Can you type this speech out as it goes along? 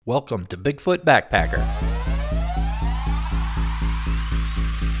Welcome to Bigfoot Backpacker.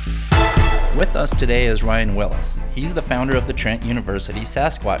 With us today is Ryan Willis. He's the founder of the Trent University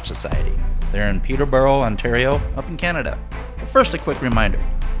Sasquatch Society. They're in Peterborough, Ontario, up in Canada. But first, a quick reminder.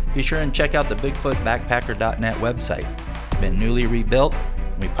 Be sure and check out the BigfootBackpacker.net website. It's been newly rebuilt,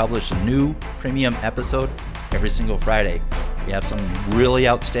 and we publish a new premium episode every single Friday. We have some really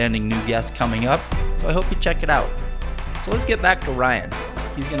outstanding new guests coming up, so I hope you check it out. So let's get back to Ryan.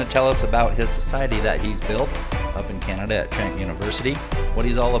 He's going to tell us about his society that he's built up in Canada at Trent University, what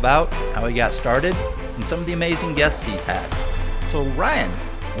he's all about, how he got started, and some of the amazing guests he's had. So Ryan,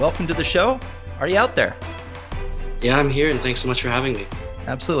 welcome to the show. Are you out there? Yeah, I'm here, and thanks so much for having me.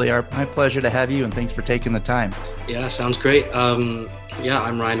 Absolutely. My pleasure to have you, and thanks for taking the time. Yeah, sounds great. I'm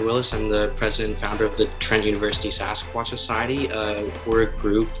Ryan Willis. I'm the president and founder of the Trent University Sasquatch Society. We're a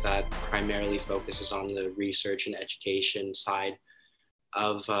group that primarily focuses on the research and education side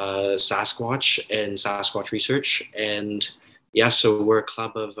of Sasquatch and Sasquatch research. And yeah, so we're a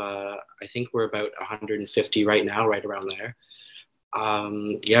club of, I think we're about 150 right now, right around there.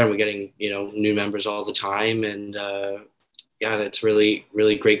 And we're getting, new members all the time. And it's really,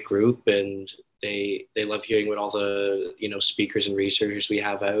 really great group. And they love hearing what all the, speakers and researchers we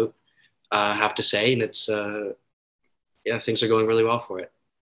have out have to say. And it's, things are going really well for it.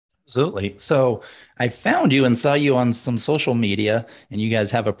 Absolutely. So I found you and saw you on some social media, and you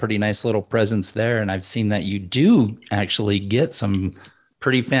guys have a pretty nice little presence there. And I've seen that you do actually get some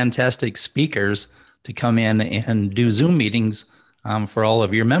pretty fantastic speakers to come in and do Zoom meetings for all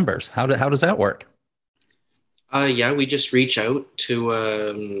of your members. How does that work? We just reach out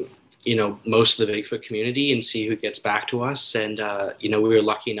to, most of the Bigfoot community and see who gets back to us. And, we were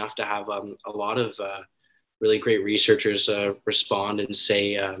lucky enough to have a lot of really great researchers respond and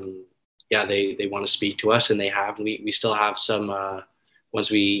say, they want to speak to us, and they have. We still have some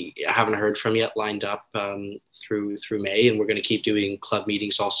ones we haven't heard from yet lined up through May, and we're going to keep doing club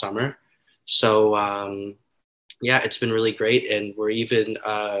meetings all summer. So it's been really great, and we're even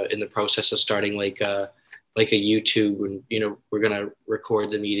in the process of starting like a YouTube, and we're going to record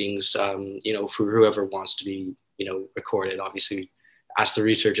the meetings, for whoever wants to be recorded. Obviously, we ask the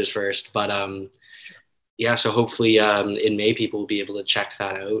researchers first, but so hopefully in May people will be able to check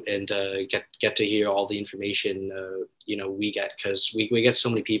that out and get to hear all the information we get, because we get so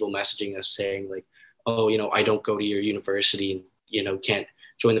many people messaging us saying like, oh, I don't go to your university and can't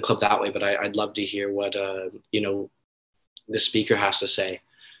join the club that way, but I'd love to hear what the speaker has to say.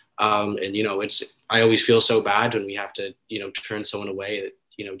 I always feel so bad when we have to turn someone away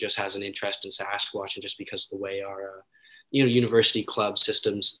that just has an interest in Sasquatch, and just because of the way our university club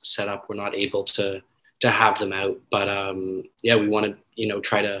system's set up, we're not able to have them out. But we want to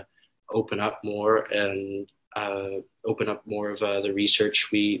try to open up more and open up more of the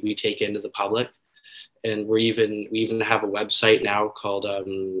research we take into the public. And we even have a website now called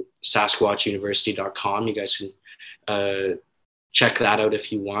sasquatchuniversity.com. You guys can check that out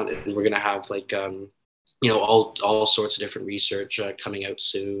if you want. And we're going to have like all sorts of different research coming out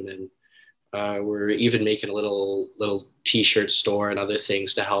soon. And we're even making a little t-shirt store and other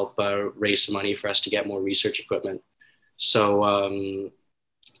things to help raise some money for us to get more research equipment. So I'm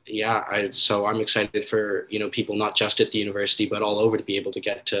excited for people not just at the university but all over to be able to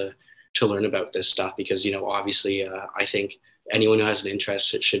get to learn about this stuff, because obviously I think anyone who has an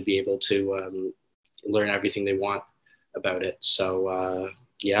interest should be able to learn everything they want about it. So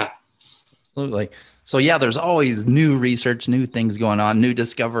Absolutely. So there's always new research, new things going on, new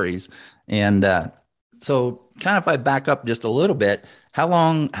discoveries. And so kind of if I back up just a little bit, how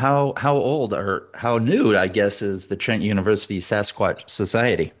old or how new, I guess, is the Trent University Sasquatch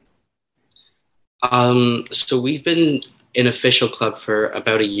Society? So we've been an official club for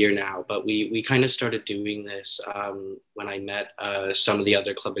about a year now, but we kind of started doing this when I met some of the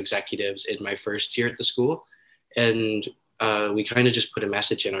other club executives in my first year at the school. And we kind of just put a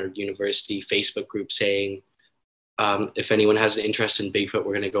message in our university Facebook group saying, if anyone has an interest in Bigfoot,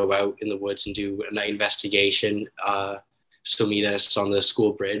 we're going to go out in the woods and do a night investigation. So meet us on the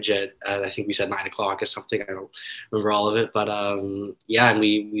school bridge at I think we said 9:00 or something. I don't remember all of it, but and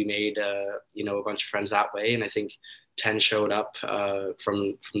we made a bunch of friends that way, and I think 10 showed up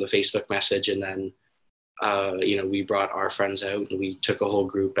from the Facebook message, and then we brought our friends out and we took a whole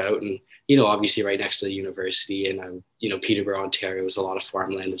group out, and obviously right next to the university, and Peterborough, Ontario was a lot of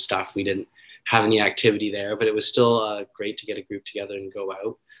farmland and stuff. We didn't have any activity there, but it was still great to get a group together and go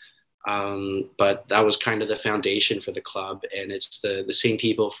out. But that was kind of the foundation for the club, and it's the same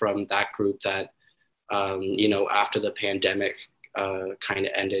people from that group that after the pandemic kind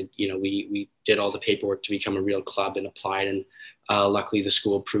of ended, we did all the paperwork to become a real club and applied, and luckily the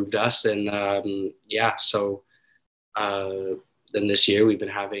school approved us, and yeah, so uh, then this year we've been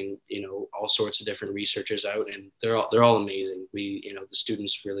having all sorts of different researchers out, and they're all amazing. We the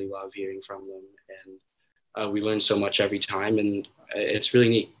students really love hearing from them, and we learn so much every time, and it's really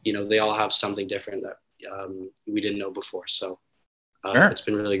neat. They all have something different that we didn't know before, so Sure. it's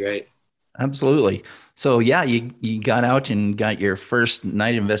been really great. Absolutely. So yeah, you got out and got your first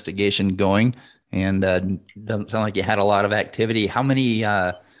night investigation going, and doesn't sound like you had a lot of activity. How many,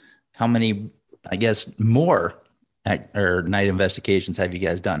 I guess, more or night investigations have you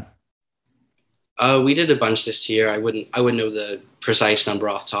guys done? We did a bunch this year. I wouldn't know the precise number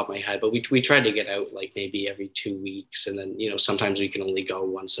off the top of my head, but we tried to get out like maybe every 2 weeks, and then sometimes we can only go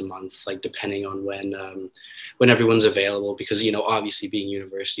once a month, like depending on when everyone's available. Because obviously being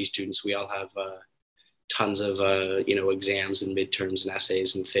university students, we all have tons of exams and midterms and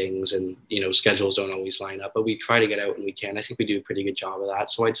essays and things, and schedules don't always line up. But we try to get out when we can. I think we do a pretty good job of that.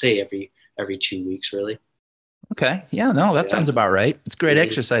 So I'd say every 2 weeks, really. Okay. Yeah, no, that Yeah. sounds about right. It's great Mhm.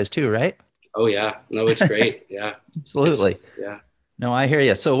 exercise too, right? Oh yeah, no, it's great. Yeah, it's Absolutely. yeah. No, I hear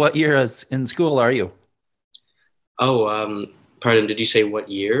you. So what year in school are you? Oh, pardon. Did you say what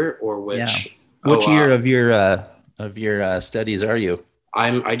year or Yeah. which? Oh, Which year of your studies are you?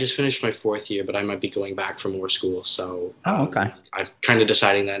 I just finished my fourth year, but I might be going back for more school. So Oh, okay. I'm kind of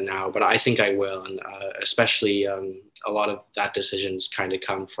deciding that now, but I think I will, and especially a lot of that decisions kind of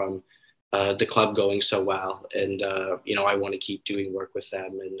come from the club going so well, and I want to keep doing work with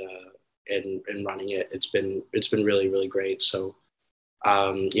them and running it. It's been really really great. So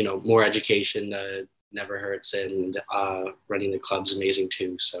more education never hurts, and running the club's amazing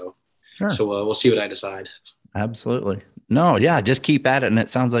too. So Sure. we'll see what I decide. Absolutely. No, yeah, just keep at it. And it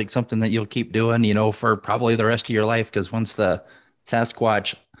sounds like something that you'll keep doing, for probably the rest of your life. Because once the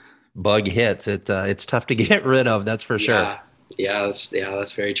Sasquatch bug hits, it's tough to get rid of. That's for sure. Yeah,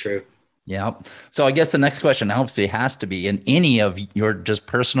 that's very true. Yeah. So I guess the next question obviously has to be in any of your just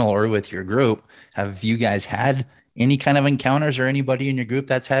personal or with your group, have you guys had any kind of encounters or anybody in your group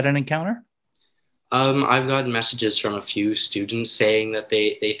that's had an encounter? I've gotten messages from a few students saying that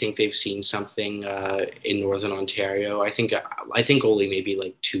they think they've seen something in Northern Ontario. I think only maybe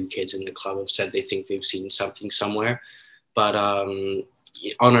like two kids in the club have said they think they've seen something somewhere. But on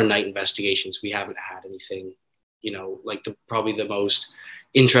our night investigations, we haven't had anything. Like probably the most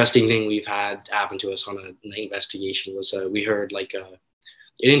interesting thing we've had happen to us on a night investigation was we heard like an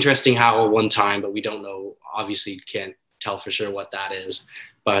interesting howl one time, but we don't know. Obviously, can't tell for sure what that is.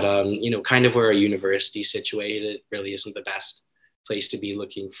 But kind of where our university is situated, it really isn't the best place to be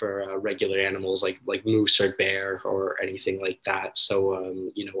looking for regular animals like moose or bear or anything like that. So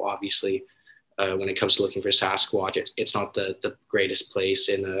obviously, when it comes to looking for Sasquatch, it's not the greatest place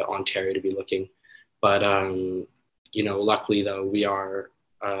in Ontario to be looking. But luckily though, we are.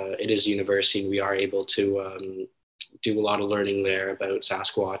 It is university, and we are able to do a lot of learning there about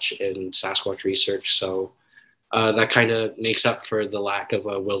Sasquatch and Sasquatch research. So that kind of makes up for the lack of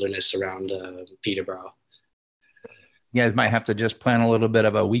a wilderness around Peterborough. You guys might have to just plan a little bit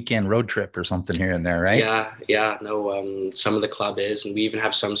of a weekend road trip or something here and there, right? Yeah, yeah, no. Some of the club is, and we even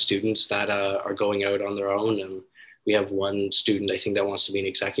have some students that are going out on their own. And we have one student I think that wants to be an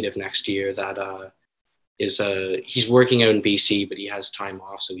executive next year. That is he's working out in BC, but he has time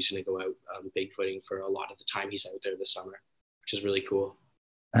off, so he's going to go out bigfooting for a lot of the time he's out there this summer, which is really cool.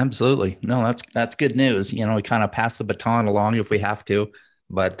 Absolutely. No, that's good news. We kind of pass the baton along if we have to,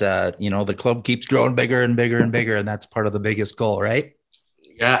 but the club keeps growing bigger and bigger and bigger, and that's part of the biggest goal, right?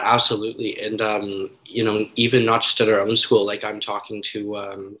 Yeah, absolutely. And, even not just at our own school, like I'm talking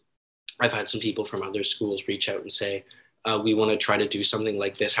to, I've had some people from other schools reach out and say, we want to try to do something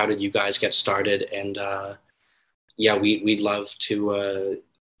like this. How did you guys get started? And yeah, we'd love to,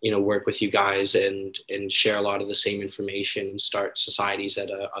 work with you guys and share a lot of the same information and start societies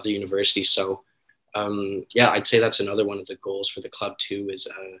at other universities. So yeah, I'd say that's another one of the goals for the club too, is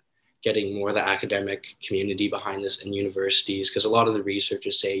getting more of the academic community behind this in universities, because a lot of the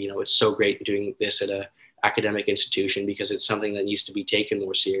researchers say, it's so great doing this at a academic institution because it's something that needs to be taken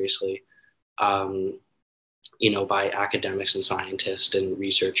more seriously, by academics and scientists and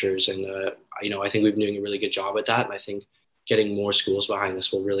researchers. And, I think we've been doing a really good job at that. And I think getting more schools behind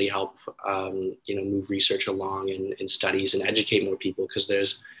this will really help, move research along in studies and educate more people, because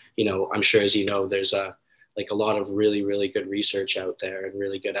there's, I'm sure, as there's a lot of really, really good research out there and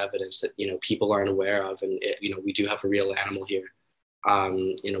really good evidence that, people aren't aware of. And, we do have a real animal here.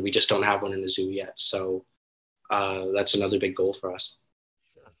 We just don't have one in the zoo yet. So that's another big goal for us.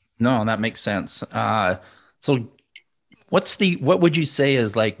 No, that makes sense. So What would you say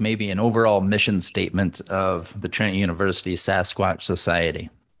is like maybe an overall mission statement of the Trent University Sasquatch Society?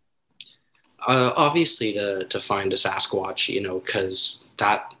 Obviously, to find a Sasquatch, because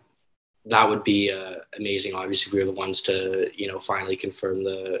that would be amazing. Obviously, if we were the ones to finally confirm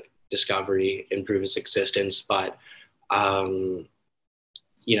the discovery and prove its existence. But for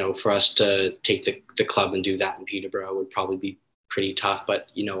us to take the club and do that in Peterborough would probably be pretty tough. But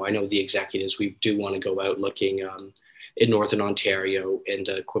I know the executives, we do want to go out looking in Northern Ontario and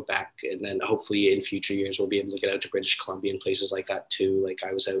Quebec, and then hopefully in future years we'll be able to get out to British Columbia and places like that too. Like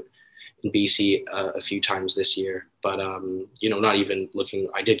I was out in BC a few times this year, but not even looking.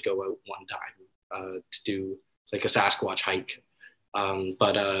 I did go out one time to do like a Sasquatch hike,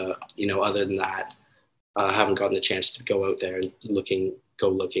 but other than that, I haven't gotten the chance to go out there and go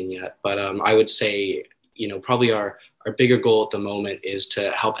looking yet. But I would say, probably our bigger goal at the moment is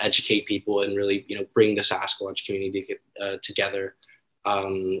to help educate people and really, bring the Sasquatch community together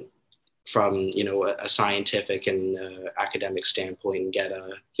from, a scientific and academic standpoint, and get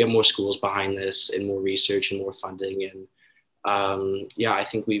more schools behind this and more research and more funding. And I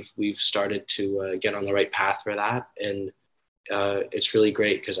think we've started to get on the right path for that. And it's really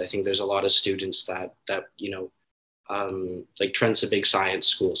great because I think there's a lot of students that like Trent's a big science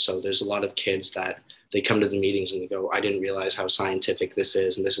school. So there's a lot of kids that they come to the meetings and they go, I didn't realize how scientific this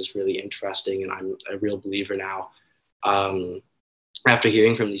is. And this is really interesting. And I'm a real believer now. After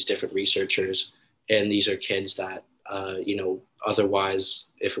hearing from these different researchers, and these are kids that,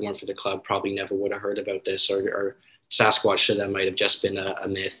 otherwise, if it weren't for the club, probably never would have heard about this, or Sasquatch to them might have just been a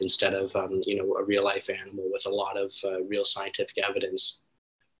myth instead of, a real life animal with a lot of real scientific evidence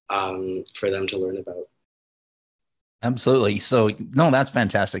for them to learn about. Absolutely. So no, that's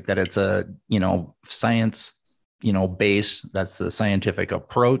fantastic that it's a, science, base. That's the scientific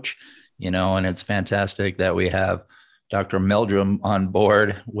approach, and it's fantastic that we have Dr. Meldrum on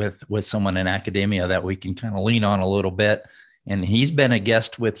board with someone in academia that we can kind of lean on a little bit. And he's been a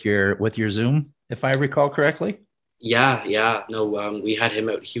guest with your Zoom, if I recall correctly. Yeah. No, we had him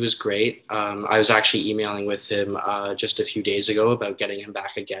out. He was great. I was actually emailing with him just a few days ago about getting him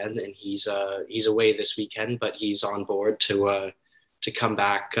back again, and he's away this weekend, but he's on board to come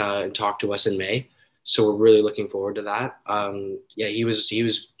back and talk to us in May. So we're really looking forward to that. He was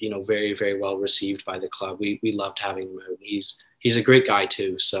very, very well received by the club. We loved having him out. He's a great guy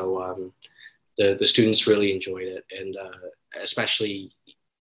too. So the students really enjoyed it, and especially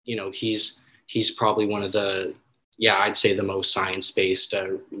he's probably one of the I'd say the most science-based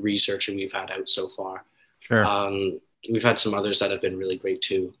researcher we've had out so far. Sure. We've had some others that have been really great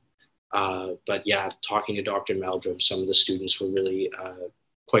too. But talking to Dr. Meldrum, some of the students were really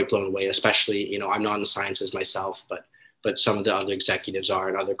quite blown away, especially, I'm not in sciences myself, but some of the other executives are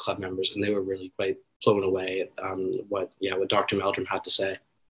and other club members, and they were really quite blown away at what Dr. Meldrum had to say.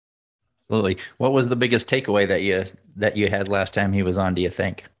 Absolutely. What was the biggest takeaway that you had last time he was on, do you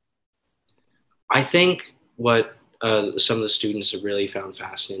think? I think what some of the students have really found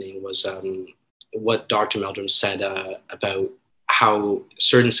fascinating was what Dr. Meldrum said about how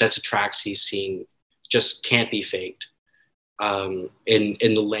certain sets of tracks he's seen just can't be faked. In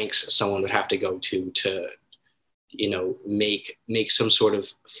the lengths someone would have to go to make some sort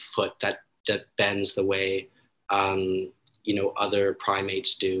of foot that bends the way other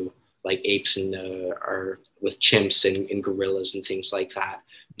primates do, like apes and or with chimps and gorillas and things like that.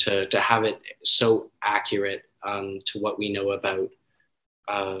 To have it so accurate to what we know about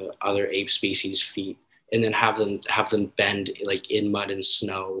other ape species' feet, and then have them bend like in mud and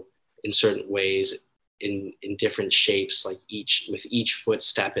snow in certain ways, in different shapes, like with each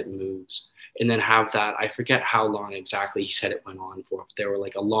footstep it moves, and then have that, I forget how long exactly he said it went on for, but there were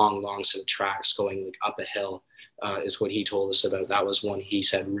like a long set of tracks going like up a hill, is what he told us about. That was one he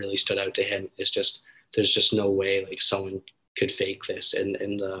said really stood out to him. There's just no way like someone could fake this.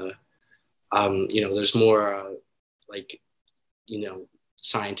 And there's more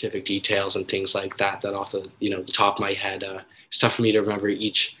scientific details and things like that off the top of my head, it's tough for me to remember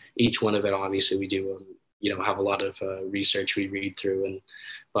each one of it. Obviously we do have a lot of research we read through,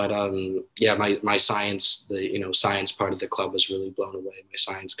 but my science, science part of the club was really blown away. My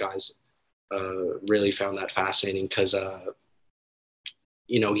science guys really found that fascinating because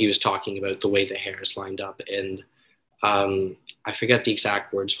he was talking about the way the hair is lined up, and I forget the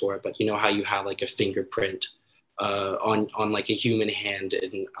exact words for it, but how you have like a fingerprint on like a human hand,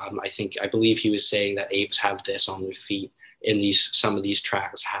 and I believe he was saying that apes have this on their feet, and some of these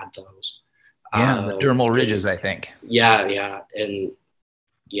tracks had those. The dermal ridges, I think. Yeah, and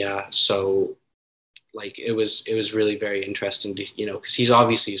so like it was really very interesting to, because he's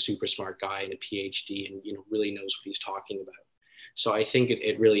obviously a super smart guy and a PhD and, really knows what he's talking about. So I think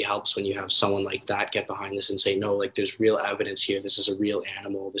it really helps when you have someone like that get behind this and say, no, like there's real evidence here. This is a real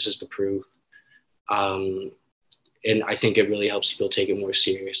animal. This is the proof. And I think it really helps people take it more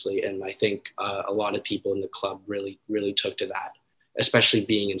seriously. And I think a lot of people in the club really, really took to that, especially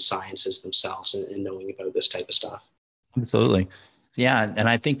being in sciences themselves and knowing about this type of stuff. Absolutely. Yeah, and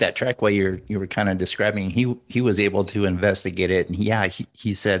I think that trackway you were kind of describing, he was able to investigate it, and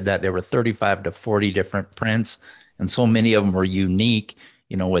he said that there were 35 to 40 different prints, and so many of them were unique,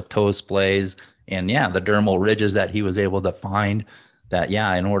 with toe splays, and the dermal ridges that he was able to find. That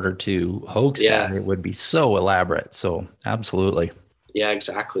in order to hoax that, it would be so elaborate. So absolutely. Yeah,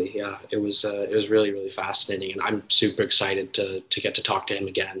 exactly. Yeah, it was really, really fascinating, and I'm super excited to get to talk to him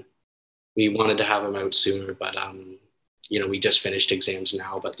again. We wanted to have him out sooner, but we just finished exams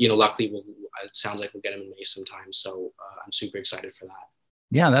now, but luckily it sounds like we'll get him in May sometime. So I'm super excited for that.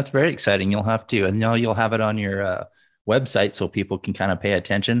 Yeah, that's very exciting. You'll have to, and you'll have it on your website so people can kind of pay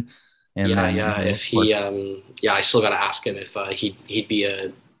attention. And if he, I still got to ask him if he'd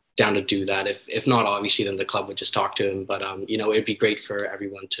be down to do that. If not, obviously, then the club would just talk to him. But it'd be great for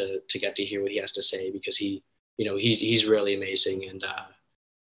everyone to get to hear what he has to say, because he's really amazing, and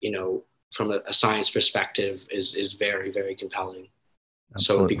from a science perspective is very, very compelling. Absolutely.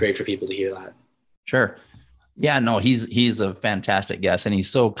 So it'd be great for people to hear that. Sure. Yeah, no, he's a fantastic guest, and he's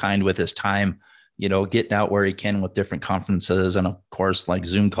so kind with his time, getting out where he can with different conferences, and of course, like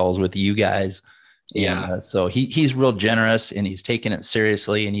Zoom calls with you guys. Yeah. And, so he's real generous, and he's taking it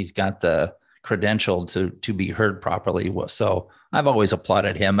seriously, and he's got the credential to be heard properly. So I've always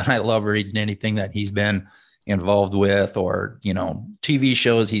applauded him, and I love reading anything that he's been involved with, or TV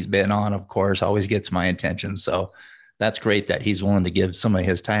shows he's been on, of course, always gets my attention. So that's great that he's willing to give some of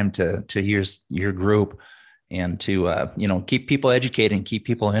his time to your group, and to keep people educated and keep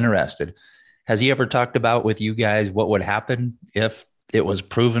people interested. Has he ever talked about with you guys what would happen if it was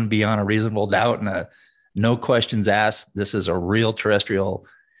proven beyond a reasonable doubt and no questions asked, this is a real terrestrial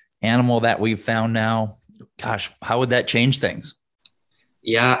animal that we've found now? Gosh, how would that change things?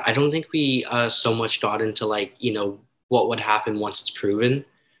 Yeah, I don't think we so much got into what would happen once it's proven.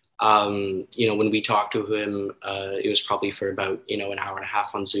 When we talked to him, it was probably for about an hour and a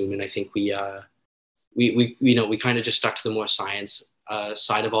half on Zoom, and I think we kind of just stuck to the more science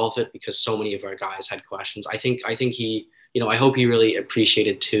side of all of it, because so many of our guys had questions. I think he, I hope he really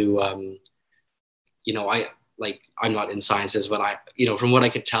appreciated too. I'm not in sciences, but from what I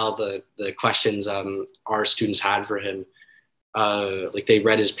could tell, the questions our students had for him, they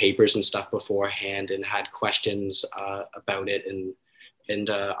read his papers and stuff beforehand and had questions about it, and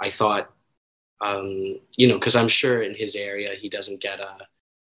I thought, because I'm sure in his area he doesn't get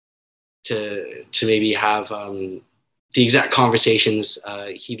to maybe have the exact conversations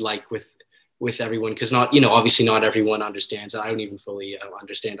he'd like with everyone, because obviously not everyone understands. I don't even fully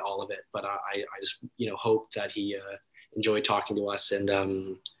understand all of it, but I just hope that he enjoyed talking to us,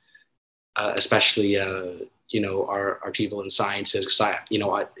 and especially our people in sciences, because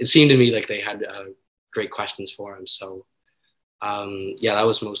it seemed to me like they had great questions for him. So that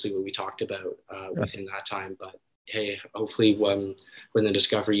was mostly what we talked about within that time. But hey, hopefully when the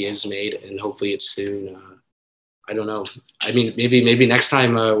discovery is made, and hopefully it's soon. I don't know. I mean, maybe next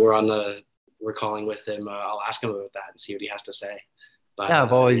time we're calling with him, I'll ask him about that and see what he has to say. But,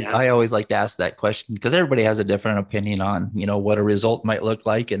 I always like to ask that question, because everybody has a different opinion on, what a result might look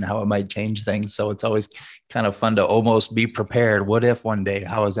like and how it might change things. So it's always kind of fun to almost be prepared. What if one day,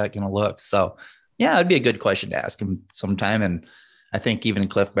 how is that going to look? So yeah, it'd be a good question to ask him sometime. And I think even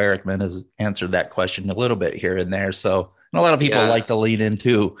Cliff Barackman has answered that question a little bit here and there. So, and a lot of people like to lean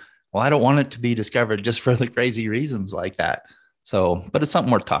into, well, I don't want it to be discovered just for the crazy reasons like that. So, but it's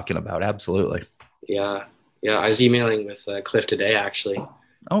something worth talking about. Absolutely. Yeah. Yeah. I was emailing with Cliff today, actually.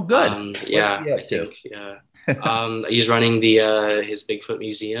 Oh, good. I think, he's running his Bigfoot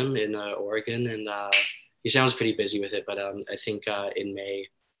museum in Oregon, and he sounds pretty busy with it, but I think in May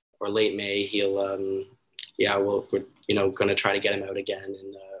or late May, he'll, we're going to try to get him out again.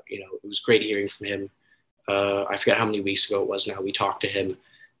 And, it was great hearing from him. I forget how many weeks ago it was now we talked to him,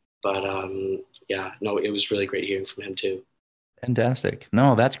 but it was really great hearing from him too. Fantastic.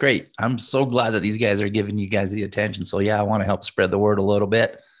 No, that's great. I'm so glad that these guys are giving you guys the attention. So I want to help spread the word a little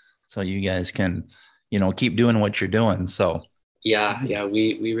bit so you guys can, keep doing what you're doing. So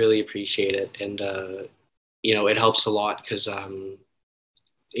we really appreciate it. And, it helps a lot because, I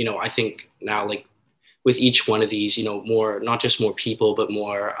think now, with each one of these, more, not just more people, but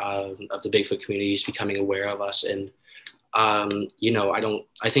more of the Bigfoot community is becoming aware of us. And I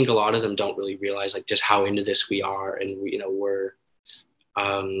think a lot of them don't really realize like just how into this we are. And we're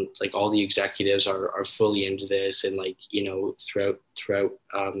like all the executives are fully into this, and like, throughout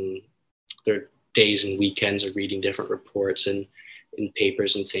their days and weekends of reading different reports and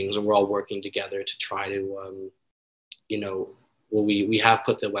papers and things. And we're all working together to try to, we have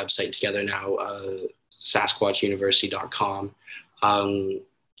put the website together now, sasquatchuniversity.com. And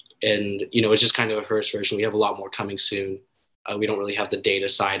it's just kind of a first version. We have a lot more coming soon. We don't really have the data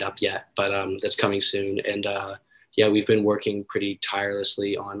side up yet, but that's coming soon. And we've been working pretty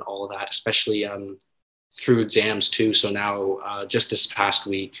tirelessly on all of that, especially through exams too. So now, just this past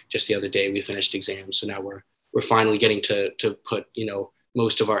week, just the other day, we finished exams. So now we're finally getting to put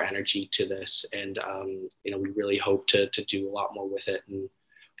most of our energy to this, and we really hope to do a lot more with it. And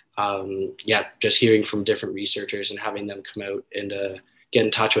just hearing from different researchers and having them come out and get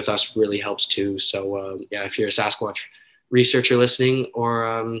in touch with us really helps too. So if you're a Sasquatch researcher listening,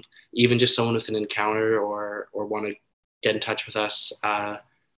 or even just someone with an encounter, or want to get in touch with us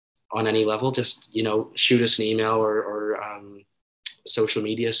on any level, just shoot us an email or social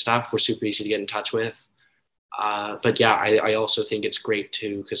media stuff. We're super easy to get in touch with. I also think it's great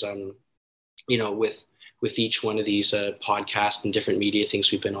too, because with each one of these podcasts and different media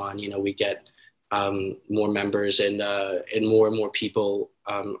things we've been on, we get more members, and more people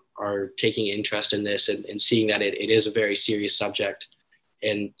are taking interest in this, and seeing that it is a very serious subject.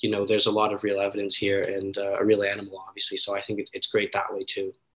 And there's a lot of real evidence here, and a real animal, obviously. So I think it's great that way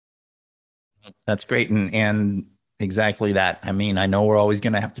too. That's great, and exactly that. I mean, I know we're always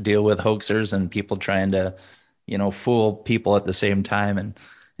going to have to deal with hoaxers and people trying to fool people at the same time, and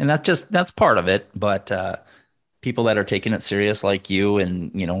that's part of it. But people that are taking it serious, like you,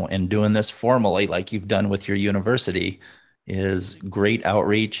 and doing this formally, like you've done with your university, is great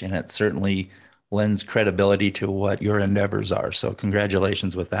outreach, and it certainly lends credibility to what your endeavors are. So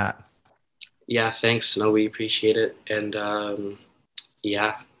congratulations with that. Yeah, thanks. No, we appreciate it. And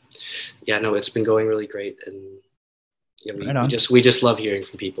it's been going really great. And we just love hearing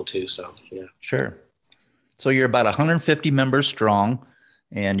from people too. So yeah. Sure. So you're about 150 members strong,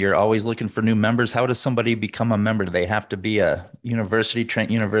 and you're always looking for new members. How does somebody become a member? Do they have to be a Trent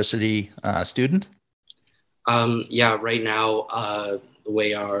University student? Right now, the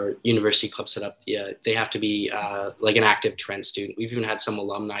way our university club set up, they have to be like an active Trent student. We've even had some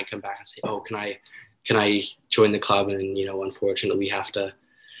alumni come back and say, "Oh, can I join the club?" And unfortunately, we have to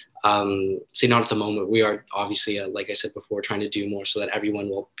say not at the moment. We are obviously, like I said before, trying to do more so that everyone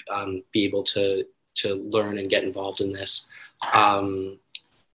will be able to learn and get involved in this.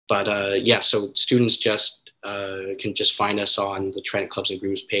 So students just can just find us on the Trent Clubs and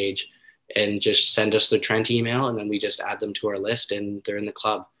Grooves page, and just send us the Trent email, and then we just add them to our list, and they're in the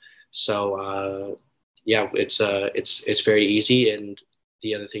club. So it's very easy. And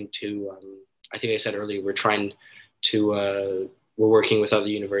the other thing too, I think I said earlier, we're working with other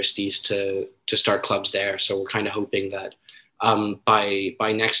universities to start clubs there. So we're kind of hoping that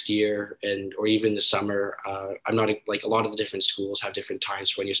by next year, or even the summer, I'm not like, a lot of the different schools have different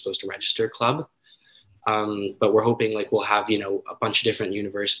times when you're supposed to register a club. But we're hoping like we'll have, a bunch of different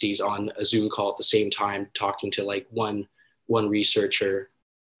universities on a Zoom call at the same time, talking to like one researcher,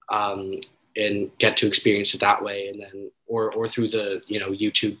 and get to experience it that way. And then, or through the,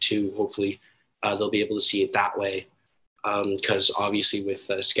 YouTube too, hopefully they'll be able to see it that way. Because obviously with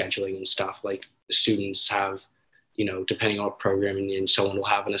scheduling and stuff, like the students have, depending on what programming, and someone will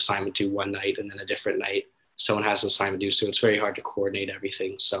have an assignment due one night, and then a different night someone has an assignment due. So it's very hard to coordinate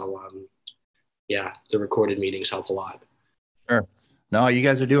everything. So the recorded meetings help a lot. Sure. No, you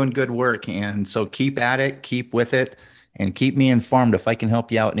guys are doing good work. And so keep at it, keep with it, and keep me informed. If I can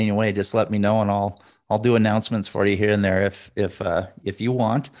help you out in any way, just let me know, and I'll do announcements for you here and there if you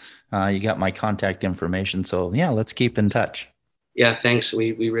want. You got my contact information. So yeah, let's keep in touch. Yeah, thanks.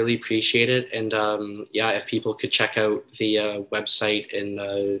 We really appreciate it. And if people could check out the website and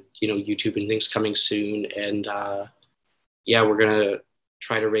YouTube and things coming soon. And we're gonna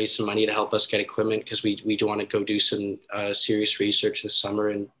try to raise some money to help us get equipment, because we do want to go do some serious research this summer,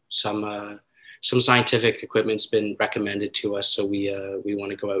 and some scientific equipment's been recommended to us. So we want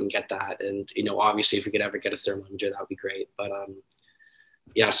to go out and get that. And obviously if we could ever get a thermometer, that would be great. But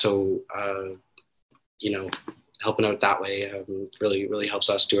helping out that way really, really helps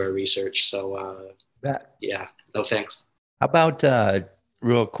us do our research. So thanks. How about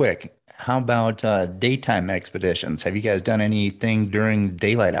real quick, how about daytime expeditions? Have you guys done anything during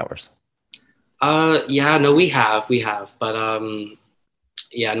daylight hours? We have, but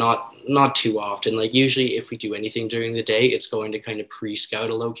not too often. Like usually if we do anything during the day, it's going to kind of pre-scout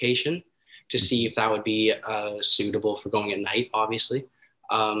a location, to see if that would be suitable for going at night, obviously.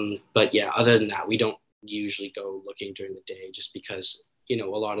 But yeah, other than that, we don't usually go looking during the day, just because, a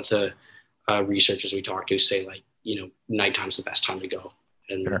lot of the researchers we talk to say, like, nighttime's the best time to go.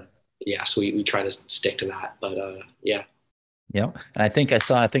 And Sure. yeah, so we try to stick to that. But yeah. Yep. And I think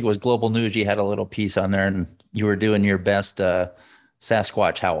it was Global News. You had a little piece on there and you were doing your best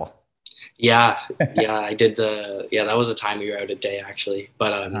Sasquatch howl. Yeah. I did that was a time we were out a day, actually.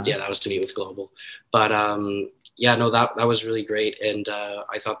 But yeah, that was to meet with Global. But yeah, no, that was really great. And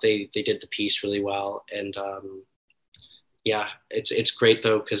I thought they did the piece really well. And yeah, it's great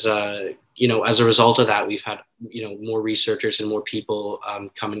though, because as a result of that, we've had more researchers and more people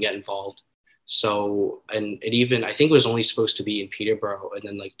come and get involved. So, and it even, I think it was only supposed to be in Peterborough, and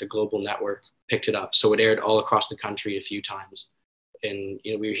then like the Global Network picked it up, so it aired all across the country a few times. And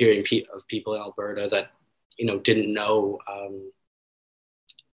we were hearing of people in Alberta that didn't know,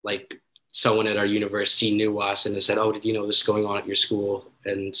 like someone at our university knew us and they said, "Oh, did you know this is going on at your school?"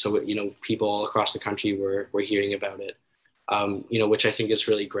 And so people all across the country were hearing about it. Which I think is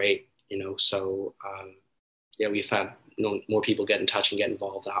really great, so yeah, we've had more people get in touch and get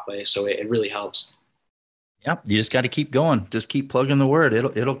involved that way. So it really helps. Yep. You just got to keep going. Just keep plugging the word.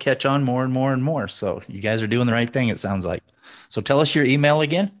 It'll catch on more and more and more. So you guys are doing the right thing, it sounds like. So tell us your email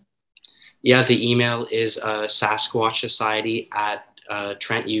again. Yeah, the email is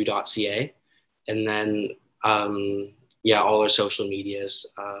sasquatchsociety@trentu.ca. And then, yeah, all our social medias,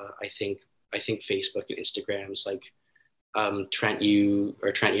 I think Facebook and Instagram's like Trent U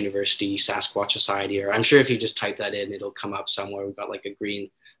or Trent University Sasquatch Society, or I'm sure if you just type that in, it'll come up somewhere. We've got like a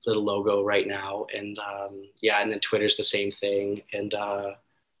green little logo right now. And yeah, and then Twitter's the same thing. And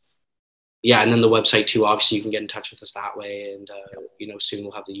yeah, and then the website too, obviously you can get in touch with us that way. And soon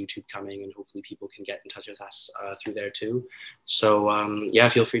we'll have the YouTube coming, and hopefully people can get in touch with us through there too. So yeah,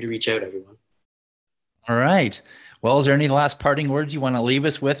 feel free to reach out, everyone. All right. Well, is there any last parting words you want to leave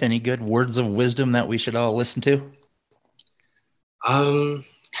us with? Any good words of wisdom that we should all listen to? Don't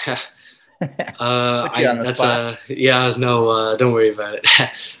worry about it.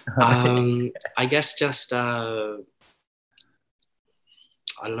 I guess just I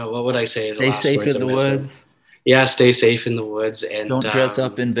don't know, what would I say? Stay safe in the woods. Yeah, stay safe in the woods, and don't dress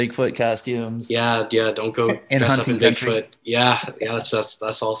up in Bigfoot costumes. Yeah, don't go dress up in Bigfoot. Yeah,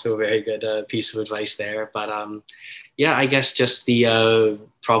 that's also a very good piece of advice there. But yeah, I guess just the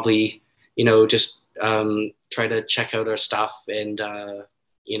probably just try to check out our stuff, and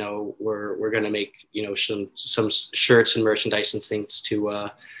we're gonna make some shirts and merchandise and things to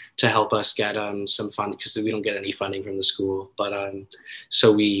help us get some funding, because we don't get any funding from the school. But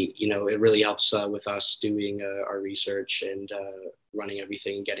so we it really helps with us doing our research and running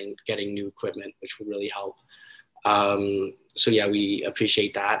everything, getting new equipment, which will really help. So yeah, we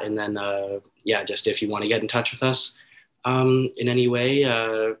appreciate that. And then yeah, just if you want to get in touch with us in any way,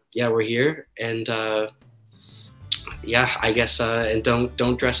 yeah, we're here. And yeah, I guess and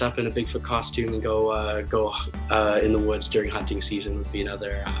don't dress up in a Bigfoot costume and go in the woods during hunting season would be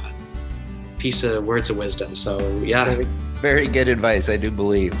another piece of words of wisdom. So yeah, very, very good advice, I do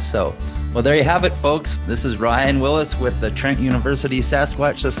believe. So well, there you have it, folks. This is Ryan Willis with the Trent University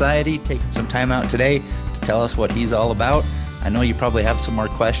Sasquatch Society, taking some time out today to tell us what he's all about. I know you probably have some more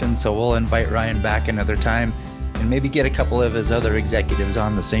questions, so we'll invite Ryan back another time and maybe get a couple of his other executives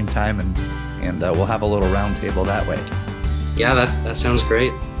on the same time, and we'll have a little roundtable that way. Yeah, that sounds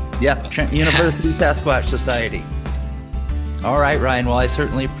great. Yeah, Trent University Sasquatch Society. All right, Ryan. Well, I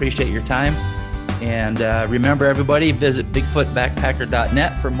certainly appreciate your time. And remember, everybody, visit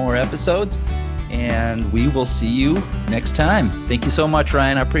BigfootBackpacker.net for more episodes. And we will see you next time. Thank you so much,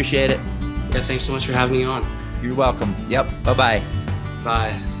 Ryan. I appreciate it. Yeah, thanks so much for having me on. You're welcome. Yep. Bye-bye.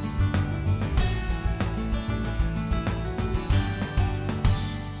 Bye.